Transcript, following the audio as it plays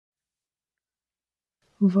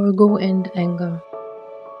Virgo and anger.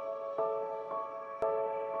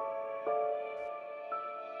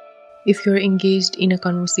 If you're engaged in a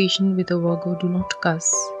conversation with a Virgo, do not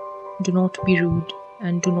cuss, do not be rude,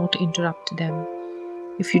 and do not interrupt them.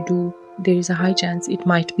 If you do, there is a high chance it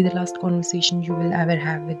might be the last conversation you will ever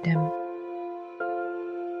have with them.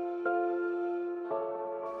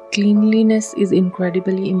 Cleanliness is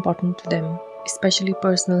incredibly important to them, especially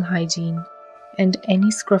personal hygiene, and any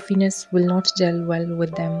scruffiness will not gel well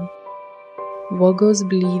with them. Virgos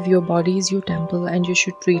believe your body is your temple and you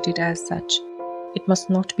should treat it as such. It must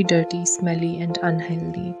not be dirty, smelly, and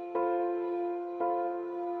unhealthy.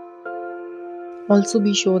 Also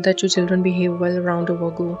be sure that your children behave well around a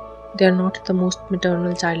Virgo. They are not the most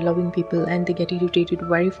maternal, child-loving people and they get irritated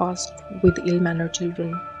very fast with ill-mannered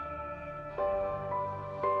children.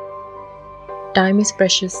 Time is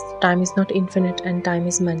precious, time is not infinite, and time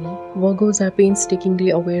is money. Virgos are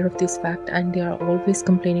painstakingly aware of this fact and they are always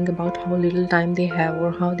complaining about how little time they have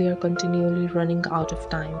or how they are continually running out of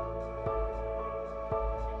time.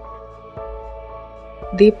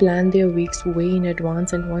 They plan their weeks way in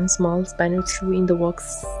advance and one small spanner through in the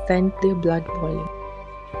works sent their blood boiling.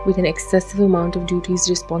 With an excessive amount of duties,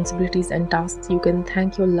 responsibilities and tasks, you can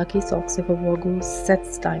thank your lucky socks if a Virgo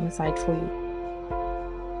sets time aside for you.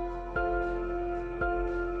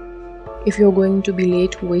 If you're going to be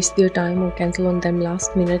late, waste their time or cancel on them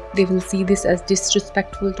last minute, they will see this as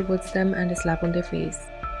disrespectful towards them and a slap on their face.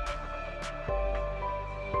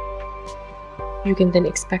 You can then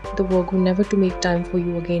expect the Virgo never to make time for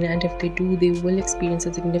you again, and if they do, they will experience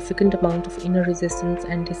a significant amount of inner resistance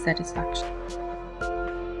and dissatisfaction.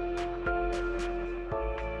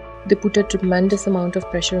 They put a tremendous amount of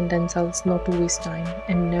pressure on themselves not to waste time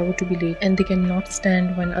and never to be late, and they cannot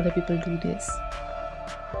stand when other people do this.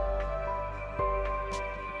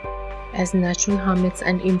 As natural hermits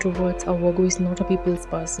and introverts, a Virgo is not a people's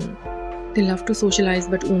person. They love to socialize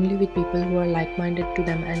but only with people who are like-minded to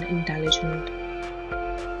them and intelligent.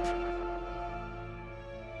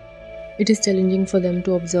 It is challenging for them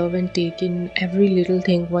to observe and take in every little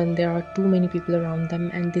thing when there are too many people around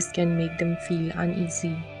them, and this can make them feel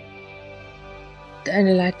uneasy. The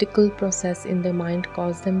analytical process in their mind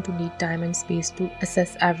causes them to need time and space to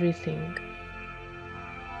assess everything.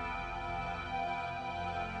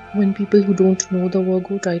 When people who don't know the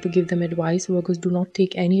Virgo try to give them advice, Virgos do not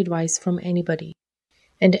take any advice from anybody.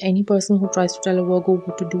 And any person who tries to tell a Virgo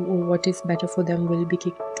what to do or what is better for them will be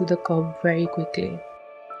kicked to the curb very quickly.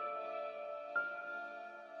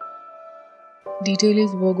 Detail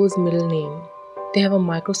is Virgo's middle name. They have a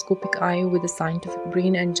microscopic eye with a scientific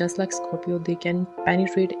brain, and just like Scorpio, they can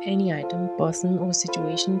penetrate any item, person or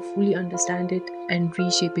situation, fully understand it and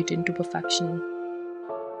reshape it into perfection.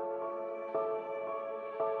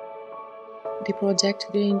 They project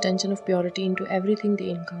their intention of purity into everything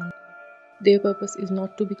they encounter. Their purpose is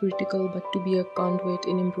not to be critical but to be a conduit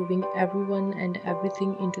in improving everyone and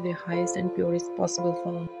everything into their highest and purest possible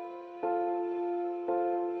form.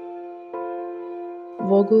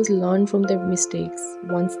 Virgos learn from their mistakes.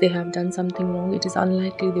 Once they have done something wrong, it is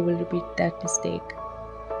unlikely they will repeat that mistake.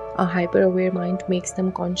 A hyper-aware mind makes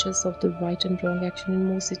them conscious of the right and wrong action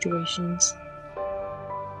in most situations.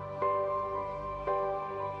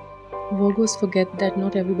 Virgos forget that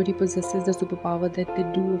not everybody possesses the superpower that they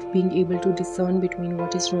do of being able to discern between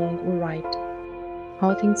what is wrong or right,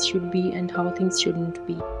 how things should be and how things shouldn't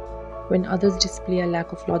be. When others display a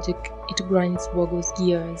lack of logic, it grinds Virgos'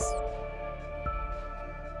 gears.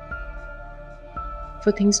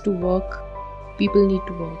 For things to work, people need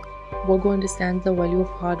to work. Virgo understands the value of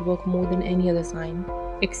hard work more than any other sign,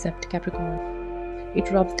 except Capricorn. It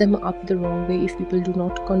rubs them up the wrong way if people do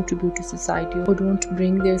not contribute to society or don't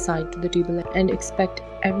bring their side to the table and expect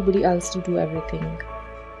everybody else to do everything.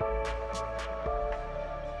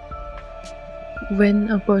 When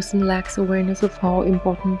a person lacks awareness of how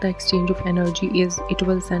important the exchange of energy is, it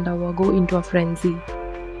will send a Virgo into a frenzy.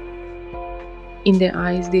 In their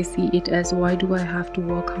eyes, they see it as, why do I have to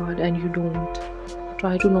work hard and you don't?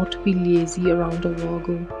 Try to not be lazy around a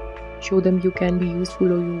Virgo. Show them you can be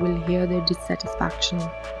useful or you will hear their dissatisfaction.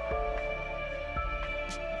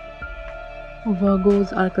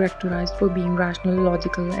 Virgos are characterized for being rational,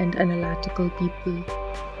 logical, and analytical people.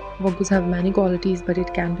 Virgos have many qualities, but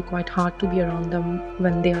it can be quite hard to be around them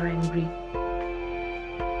when they are angry.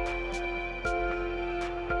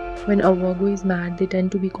 When a Virgo is mad, they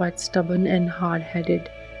tend to be quite stubborn and hard-headed.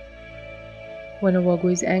 When a Virgo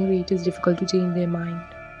is angry, it is difficult to change their mind.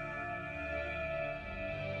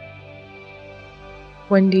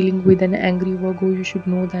 When dealing with an angry Virgo, you should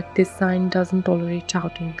know that this sign doesn't tolerate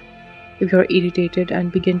shouting. If you're irritated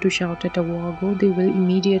and begin to shout at a Virgo, they will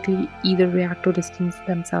immediately either react or distance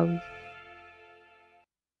themselves.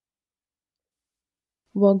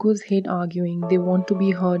 Virgos hate arguing. They want to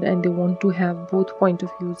be heard and they want to have both point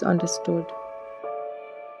of views understood.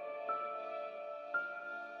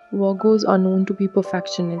 Virgos are known to be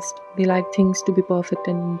perfectionists. They like things to be perfect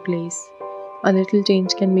and in place. A little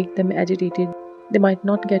change can make them agitated. They might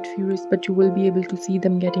not get furious, but you will be able to see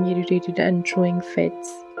them getting irritated and throwing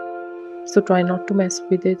fits. So try not to mess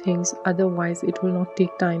with their things, otherwise it will not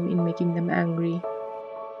take time in making them angry.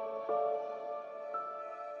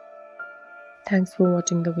 Thanks for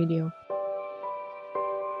watching the video.